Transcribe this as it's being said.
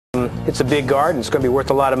It's a big garden. It's going to be worth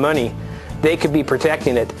a lot of money. They could be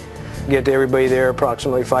protecting it. Get everybody there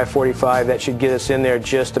approximately 5:45. That should get us in there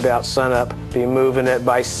just about sunup. Be moving it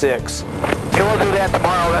by 6. Okay, we'll do that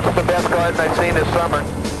tomorrow. That's the best garden I've seen this summer.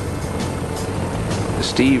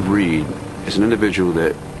 Steve Reed is an individual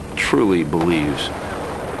that truly believes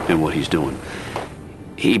in what he's doing.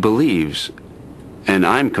 He believes, and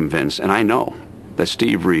I'm convinced, and I know, that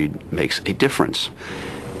Steve Reed makes a difference.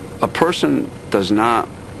 A person does not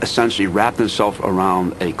essentially wrap themselves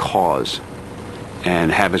around a cause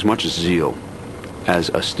and have as much zeal as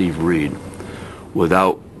a Steve Reed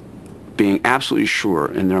without being absolutely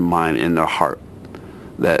sure in their mind, in their heart,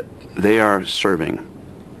 that they are serving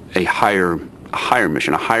a higher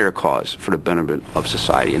mission, a higher cause for the benefit of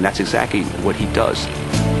society. And that's exactly what he does.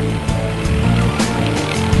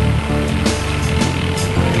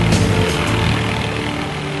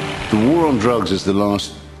 The war on drugs is the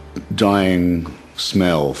last dying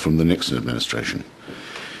smell from the Nixon administration.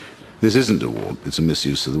 This isn't a war, it's a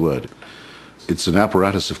misuse of the word. It's an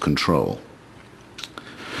apparatus of control.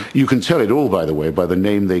 You can tell it all, by the way, by the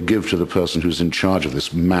name they give to the person who's in charge of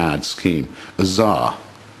this mad scheme, a czar.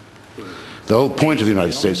 The whole point of the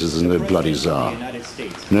United States is there's no bloody czar,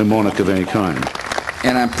 no monarch of any kind.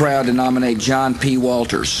 And I'm proud to nominate John P.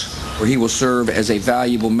 Walters, where he will serve as a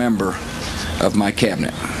valuable member of my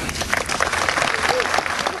cabinet.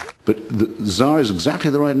 But the czar is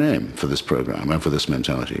exactly the right name for this program and for this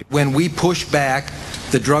mentality. When we push back,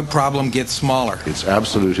 the drug problem gets smaller. It's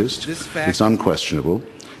absolutist, it's unquestionable,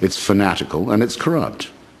 it's fanatical, and it's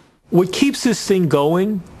corrupt. What keeps this thing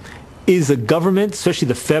going is the government, especially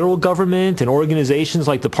the federal government and organizations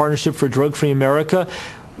like the Partnership for Drug-Free America,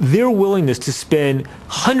 their willingness to spend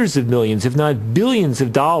hundreds of millions, if not billions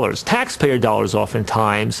of dollars, taxpayer dollars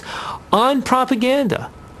oftentimes, on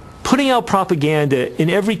propaganda. Putting out propaganda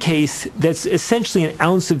in every case that's essentially an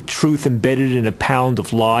ounce of truth embedded in a pound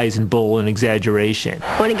of lies and bull and exaggeration.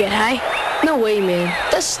 Want to get high? No way, man.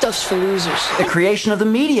 That stuff's for losers. The creation of the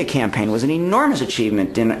media campaign was an enormous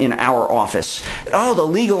achievement in our office. Oh, the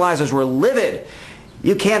legalizers were livid.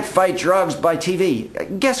 You can't fight drugs by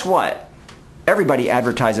TV. Guess what? Everybody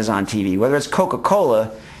advertises on TV, whether it's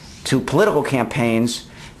Coca-Cola to political campaigns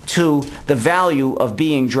to the value of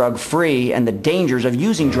being drug-free and the dangers of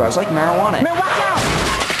using drugs like marijuana. Man, watch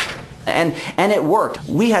out! And it worked.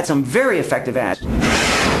 We had some very effective ads.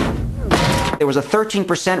 There was a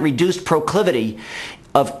 13% reduced proclivity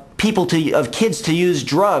of kids to use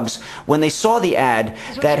drugs when they saw the ad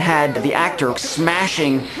that had the actor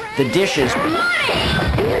smashing the dishes.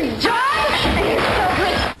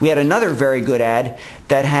 We had another very good ad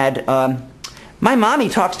that had my mommy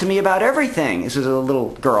talks to me about everything. This is a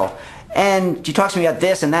little girl. And she talks to me about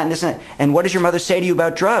this and that and this and that. And what does your mother say to you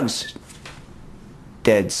about drugs?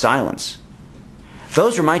 Dead silence.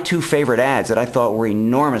 Those are my two favorite ads that I thought were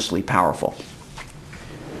enormously powerful.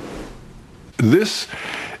 This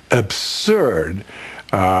absurd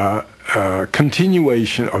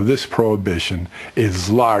continuation of this prohibition is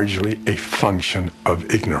largely a function of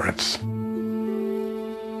ignorance.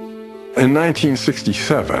 In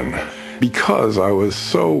 1967, because I was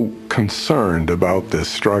so concerned about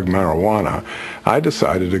this drug marijuana, I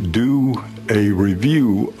decided to do a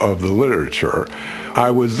review of the literature.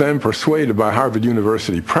 I was then persuaded by Harvard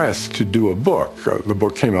University Press to do a book. The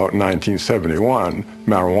book came out in 1971,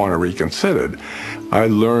 Marijuana Reconsidered. I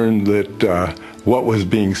learned that what was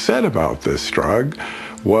being said about this drug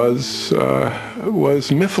was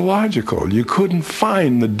mythological. You couldn't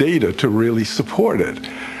find the data to really support it.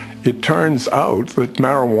 It turns out that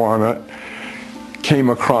marijuana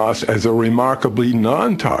came across as a remarkably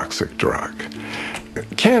non-toxic drug.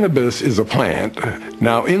 Cannabis is a plant.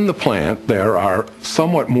 Now, in the plant, there are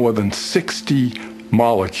somewhat more than 60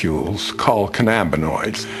 molecules called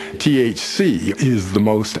cannabinoids. THC is the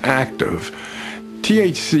most active.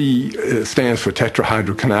 THC stands for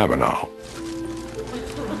tetrahydrocannabinol.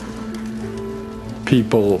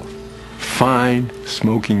 People find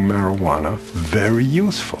smoking marijuana very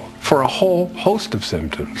useful for a whole host of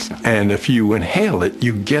symptoms. And if you inhale it,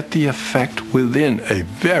 you get the effect within a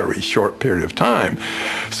very short period of time.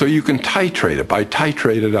 So you can titrate it. By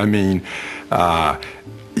titrate it, I mean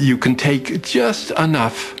you can take just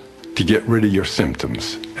enough to get rid of your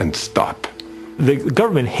symptoms and stop. The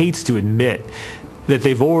government hates to admit that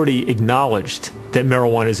they've already acknowledged that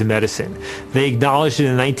marijuana is a medicine. They acknowledged it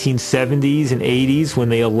in the 1970s and 80s when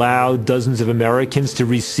they allowed dozens of Americans to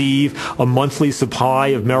receive a monthly supply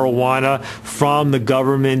of marijuana from the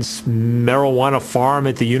government's marijuana farm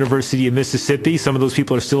at the University of Mississippi. Some of those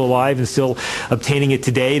people are still alive and still obtaining it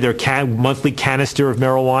today, their monthly canister of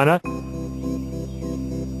marijuana.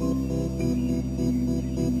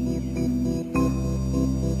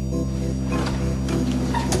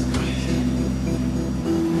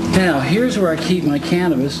 Now, here's where I keep my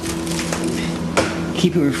cannabis.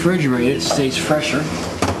 Keep it refrigerated, it stays fresher.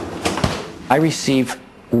 I receive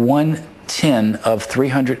 1 tin of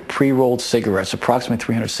 300 pre-rolled cigarettes, approximately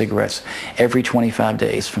 300 cigarettes, every 25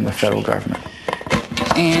 days from the federal government.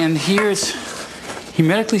 And here's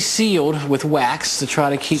hermetically sealed with wax to try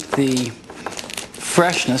to keep the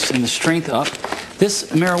freshness and the strength up.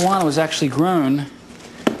 This marijuana was actually grown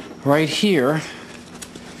right here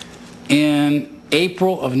in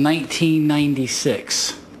April of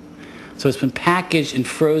 1996. So it's been packaged and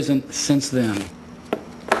frozen since then.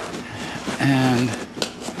 And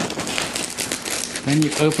then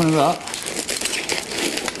you open it up.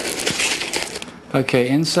 Okay,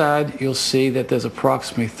 inside you'll see that there's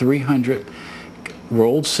approximately 300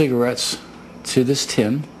 rolled cigarettes to this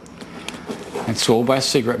tin and sold by a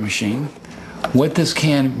cigarette machine. What this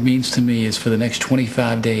can means to me is for the next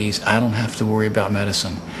 25 days I don't have to worry about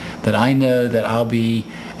medicine. That I know that I'll be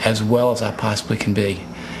as well as I possibly can be,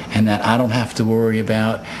 and that I don't have to worry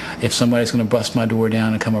about if somebody's going to bust my door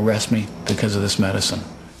down and come arrest me because of this medicine.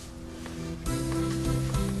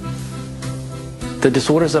 The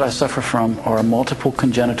disorders that I suffer from are multiple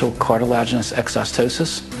congenital cartilaginous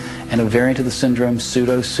exostosis and a variant of the syndrome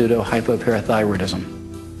pseudo-hypoparathyroidism.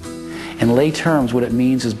 In lay terms, what it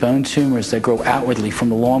means is bone tumors that grow outwardly from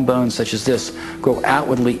the long bones such as this, grow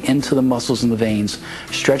outwardly into the muscles and the veins,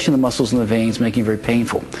 stretching the muscles and the veins, making it very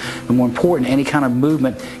painful. But more important, any kind of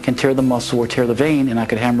movement can tear the muscle or tear the vein, and I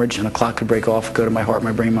could hemorrhage and a clot could break off, go to my heart,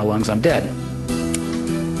 my brain, my lungs, I'm dead.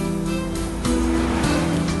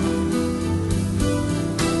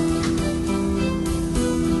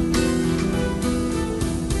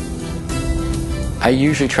 I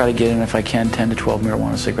usually try to get in, if I can, 10 to 12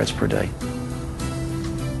 marijuana cigarettes per day.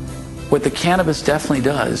 What the cannabis definitely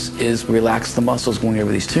does is relax the muscles going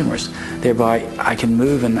over these tumors. Thereby, I can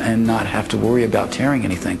move and not have to worry about tearing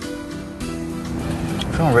anything.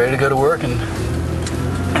 So I'm ready to go to work and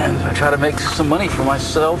I try to make some money for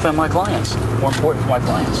myself and my clients. More important, for my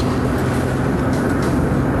clients.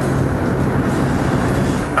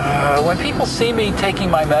 When people see me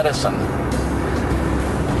taking my medicine,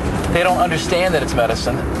 they don't understand that it's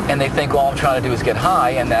medicine, and they think all I'm trying to do is get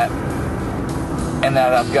high, and that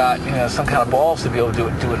I've got, you know, some kind of balls to be able to do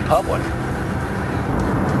it in public.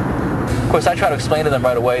 Of course, I try to explain to them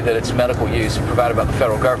right away that it's medical use provided by the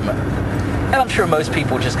federal government, and I'm sure most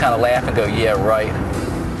people just kind of laugh and go, "Yeah, right."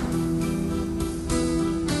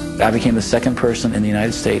 I became the second person in the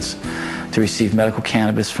United States to receive medical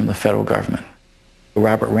cannabis from the federal government.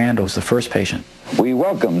 Robert Randall was the first patient. We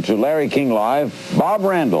welcome to Larry King Live, Bob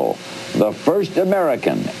Randall, the first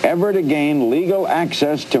American ever to gain legal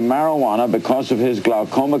access to marijuana because of his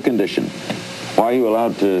glaucoma condition. Why are you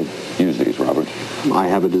allowed to use these, Robert? I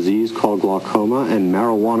have a disease called glaucoma, and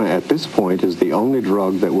marijuana at this point is the only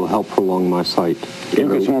drug that will help prolong my sight. You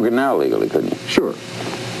could smoke it now legally, couldn't you? Sure.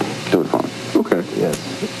 Do it for me. Okay. Yes.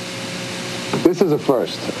 This is a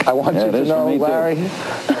first. I want you to know, Larry.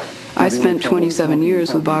 I spent 27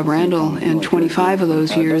 years with Bob Randall, and 25 of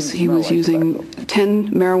those years he was using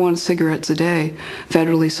 10 marijuana cigarettes a day,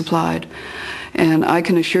 federally supplied. And I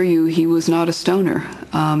can assure you he was not a stoner.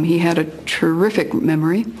 He had a terrific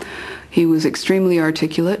memory. He was extremely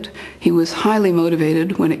articulate. He was highly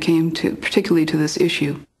motivated when it came to, particularly to this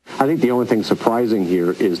issue. I think the only thing surprising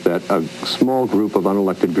here is that a small group of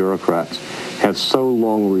unelected bureaucrats have so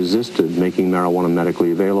long resisted making marijuana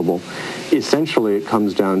medically available. Essentially, it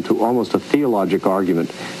comes down to almost a theologic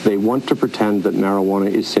argument. They want to pretend that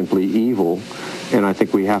marijuana is simply evil, and I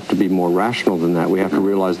think we have to be more rational than that. We have to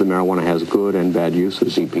realize that marijuana has good and bad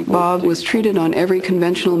uses. Bob was treated on every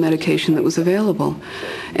conventional medication that was available,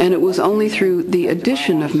 and it was only through the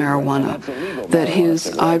addition of marijuana that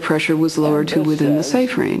his eye pressure was lowered to within the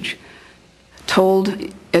safe range. Told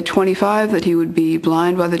at 25 that he would be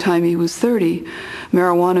blind by the time he was 30,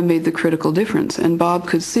 marijuana made the critical difference, and Bob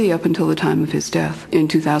could see up until the time of his death in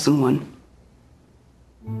 2001.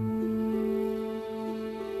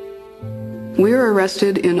 We were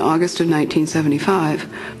arrested in August of 1975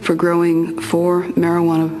 for growing 4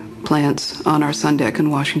 marijuana plants on our sun deck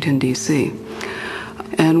in Washington, D.C.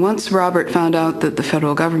 And once Robert found out that the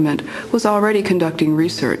federal government was already conducting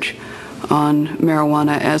research on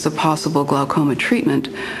marijuana as a possible glaucoma treatment,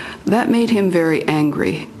 that made him very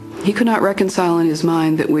angry. He could not reconcile in his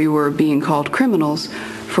mind that we were being called criminals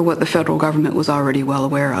for what the federal government was already well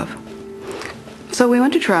aware of. So we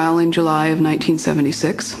went to trial in July of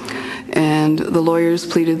 1976, and the lawyers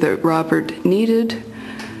pleaded that Robert needed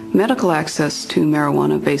medical access to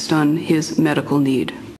marijuana based on his medical need.